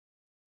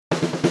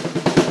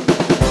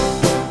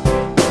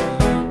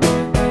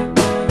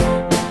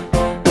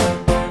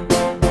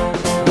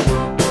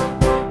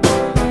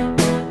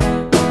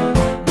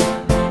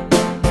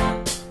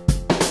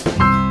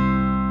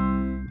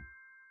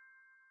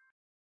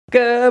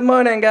Good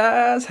morning,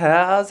 guys.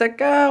 How's it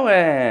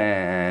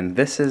going?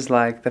 This is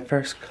like the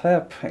first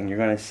clip, and you're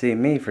gonna see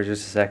me for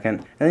just a second,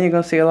 and then you're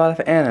gonna see a lot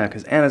of Anna,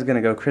 because Anna's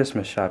gonna go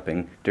Christmas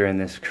shopping during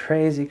this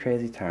crazy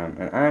time,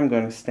 and I'm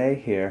gonna stay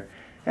here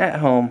at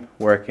home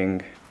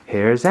working.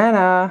 Here's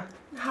Anna.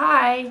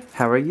 Hi.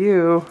 How are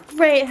you?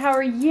 Great, how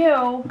are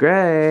you?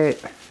 Great.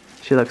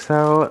 She looks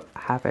so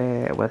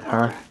happy with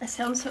her. I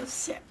sound so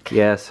sick.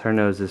 Yes, her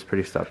nose is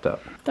pretty stuffed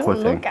up. Don't Poor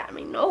look thing. at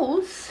me,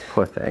 nose.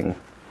 Poor thing.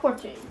 Poor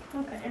thing.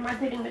 Okay, am I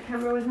taking the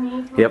camera with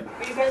me? Yep.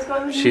 Are you guys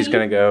going with me? She's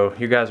gonna go,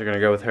 you guys are gonna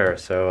go with her,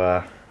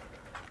 so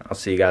I'll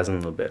see you guys in a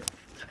little bit.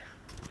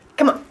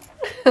 Come on.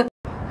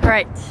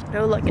 Alright,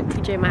 no look at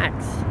TJ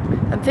Maxx.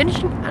 I'm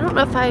finishing, I don't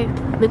know if I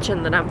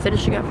mentioned that I'm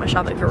finishing up my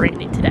shopping for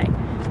Randy today.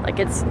 Like,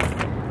 it's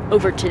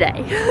over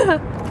today,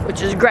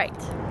 which is great,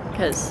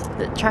 because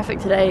the traffic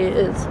today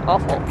is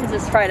awful, because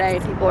it's Friday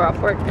and people are off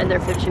work and they're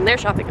finishing their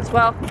shopping as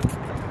well.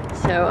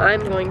 So I'm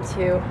going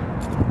to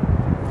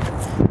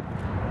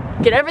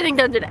get everything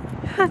done today.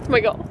 That's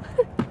my goal.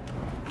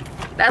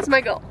 That's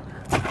my goal.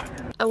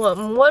 I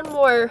want one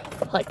more,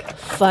 like,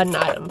 fun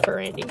item for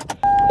Randy.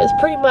 Because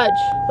pretty much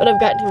what I've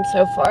gotten him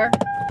so far,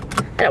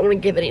 I don't want to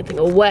give anything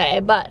away,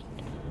 but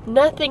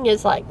nothing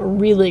is, like,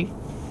 really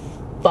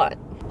fun.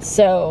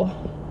 So,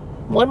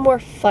 one more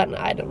fun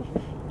item.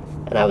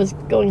 And I was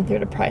going through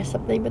to price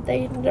something, but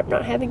they ended up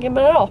not having him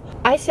at all.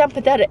 I sound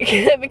pathetic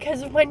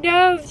because of my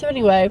nose. So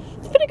anyway,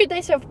 it's been a good day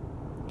so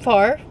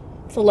far.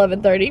 It's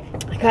 11:30.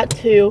 I got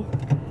to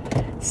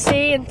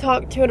see and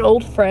talk to an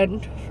old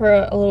friend for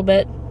a little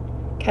bit,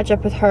 catch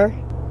up with her.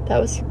 That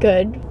was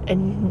good.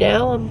 And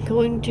now I'm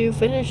going to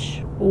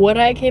finish what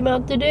I came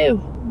out to do.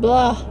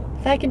 Blah.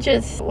 If I could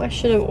just, I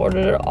should have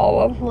ordered it all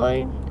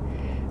online.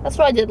 That's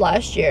what I did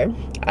last year.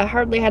 I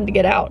hardly had to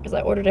get out because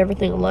I ordered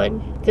everything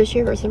online. This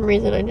year, for some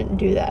reason, I didn't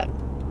do that.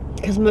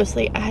 Because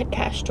mostly I had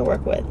cash to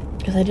work with.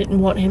 Because I didn't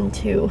want him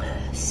to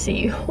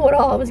see what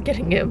all I was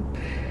getting him.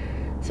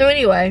 So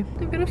anyway,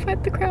 I'm gonna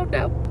fight the crowd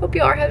now. Hope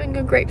you are having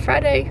a great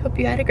Friday. Hope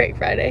you had a great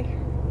Friday.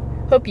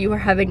 Hope you are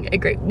having a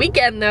great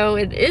weekend though.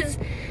 It is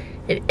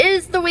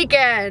the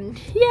weekend.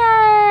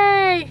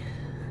 Yay!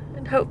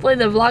 And hopefully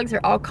the vlogs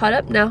are all caught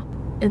up now.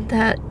 And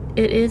that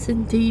it is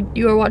indeed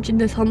you are watching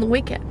this on the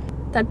weekend.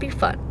 That'd be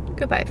fun.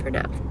 Goodbye for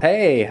now.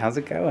 Hey, how's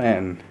it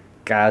going?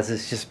 Guys,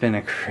 it's just been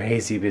a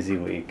crazy busy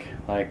week.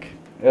 Like,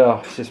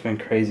 oh, it's just been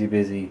crazy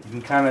busy. You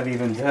can kind of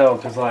even tell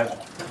because like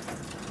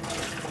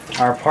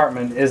our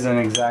apartment isn't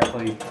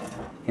exactly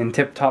in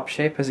tip-top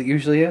shape as it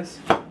usually is.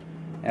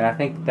 And I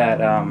think that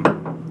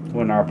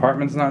when our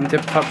apartment's not in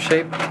tip-top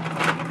shape,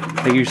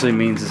 it usually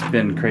means it's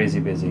been crazy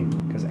busy.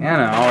 Because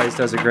Anna always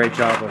does a great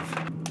job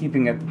of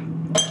keeping it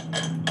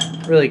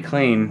really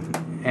clean.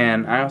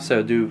 And I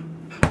also do,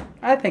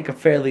 I think, a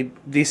fairly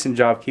decent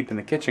job keeping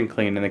the kitchen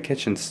clean, and the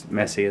kitchen's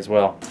messy as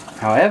well.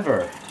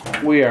 However,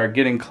 we are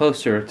getting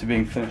closer to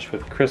being finished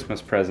with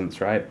Christmas presents,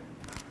 right?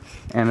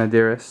 Anna,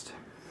 dearest?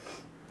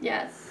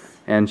 Yes.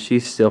 And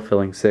she's still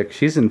feeling sick.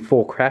 She's in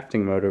full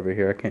crafting mode over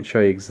here. I can't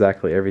show you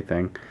exactly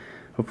everything.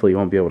 Hopefully you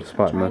won't be able to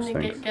spot most things.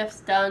 I'm trying to get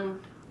gifts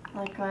done.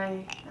 Like,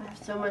 I have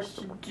so much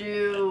to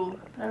do.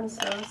 I'm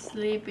so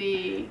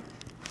sleepy.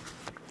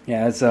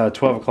 Yeah, it's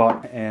 12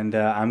 o'clock and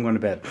I'm going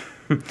to bed.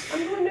 I'm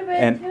going to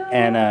bed And too.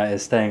 Anna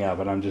is staying up,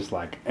 and I'm just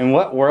like, in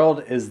what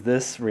world is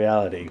this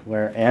reality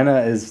where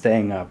Anna is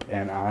staying up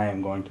and I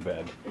am going to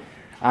bed?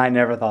 I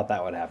never thought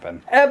that would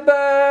happen.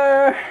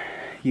 Ever!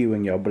 You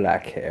and your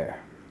black hair.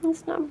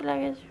 It's not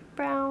black, it's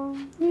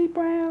brown. It's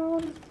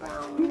brown. It's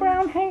brown.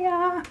 Brown hair.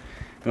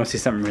 You want to see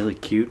something really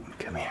cute?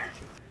 Come here.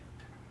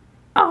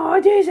 Oh,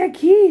 there's a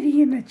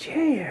kitty in the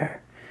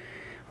chair.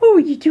 What were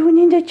you doing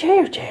in the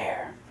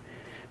chair?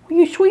 Were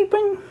you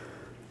sweeping?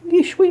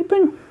 You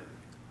sweeping?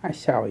 I'm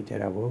sorry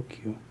that I woke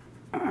you.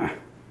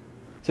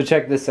 So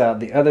check this out.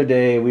 The other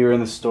day we were in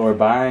the store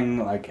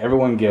buying like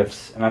everyone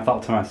gifts, and I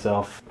thought to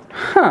myself,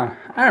 huh,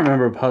 I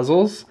remember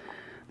puzzles.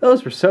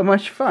 Those were so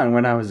much fun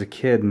when I was a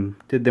kid and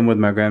did them with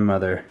my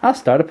grandmother. I'll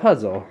start a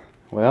puzzle.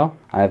 Well,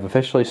 I have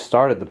officially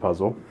started the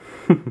puzzle.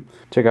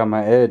 Check out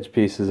my edge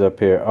pieces up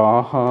here.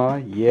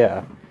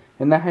 Yeah.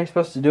 Isn't that how you're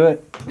supposed to do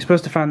it? You're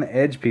supposed to find the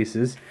edge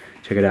pieces.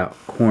 Check it out.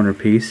 Corner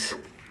piece.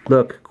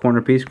 Look,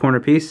 corner piece, corner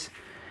piece.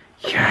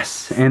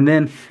 Yes. And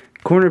then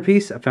corner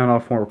piece, I found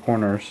all 4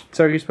 corners.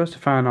 So you're supposed to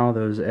find all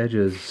those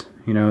edges.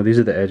 You know, these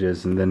are the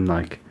edges, and then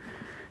like,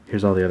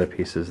 here's all the other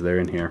pieces. They're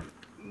in here.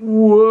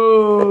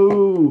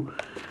 Whoa!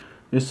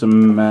 It's a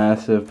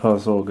massive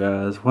puzzle,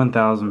 guys.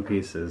 1,000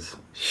 pieces.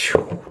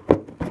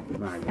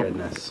 My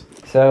goodness.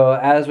 So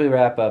as we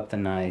wrap up the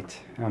night,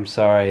 I'm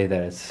sorry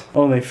that it's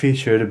only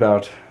featured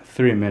about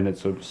 3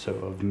 minutes or so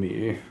of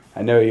me.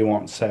 I know you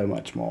want so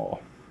much more.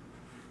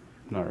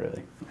 Not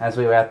really. As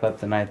we wrap up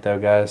the night though,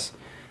 guys,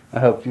 I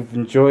hope you've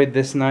enjoyed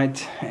this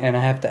night, and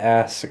I have to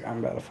ask,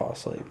 I'm about to fall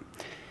asleep,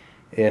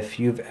 if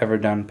you've ever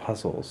done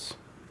puzzles.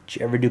 Did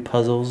you ever do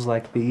puzzles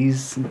like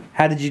these?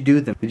 How did you do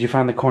them? Did you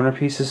find the corner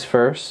pieces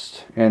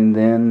first and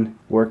then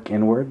work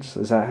inwards?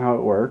 Is that how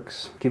it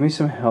works? Give me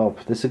some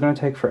help. This is going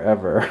to take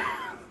forever.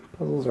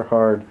 Puzzles are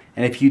hard.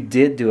 And if you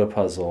did do a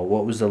puzzle,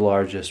 what was the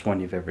largest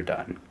one you've ever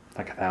done?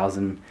 Like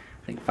 1,000?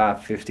 I think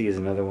 550 is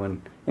another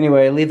one.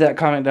 Anyway, leave that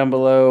comment down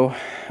below.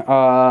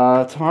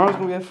 Tomorrow's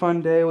gonna be a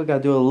fun day. We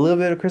gotta do a little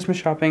bit of Christmas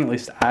shopping. At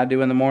least I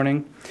do in the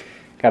morning.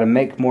 Gotta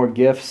make more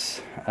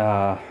gifts.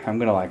 I'm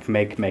gonna like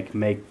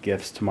make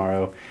gifts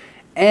tomorrow.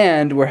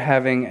 And we're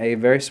having a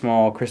very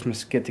small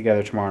Christmas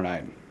get-together tomorrow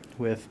night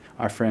with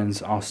our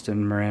friends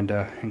Austin,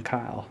 Miranda, and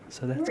Kyle.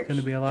 So that's going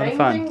to be a lot of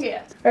fun.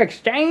 Gifts.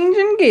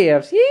 Exchanging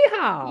gifts.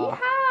 Yeehaw!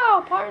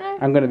 Yeehaw, partner.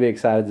 I'm going to be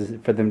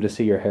excited for them to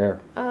see your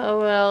hair. Oh,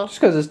 well. Just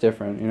because it's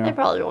different, you know. They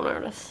probably won't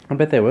notice. I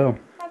bet they will.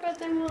 I bet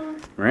they will.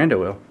 Miranda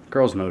will.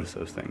 Girls notice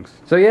those things.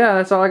 So yeah,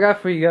 that's all I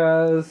got for you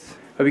guys.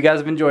 Hope you guys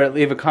have enjoyed it.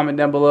 Leave a comment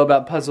down below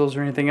about puzzles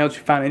or anything else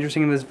you find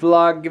interesting in this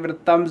vlog. Give it a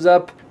thumbs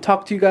up.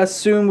 Talk to you guys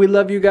soon. We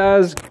love you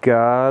guys.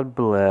 God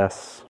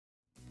bless.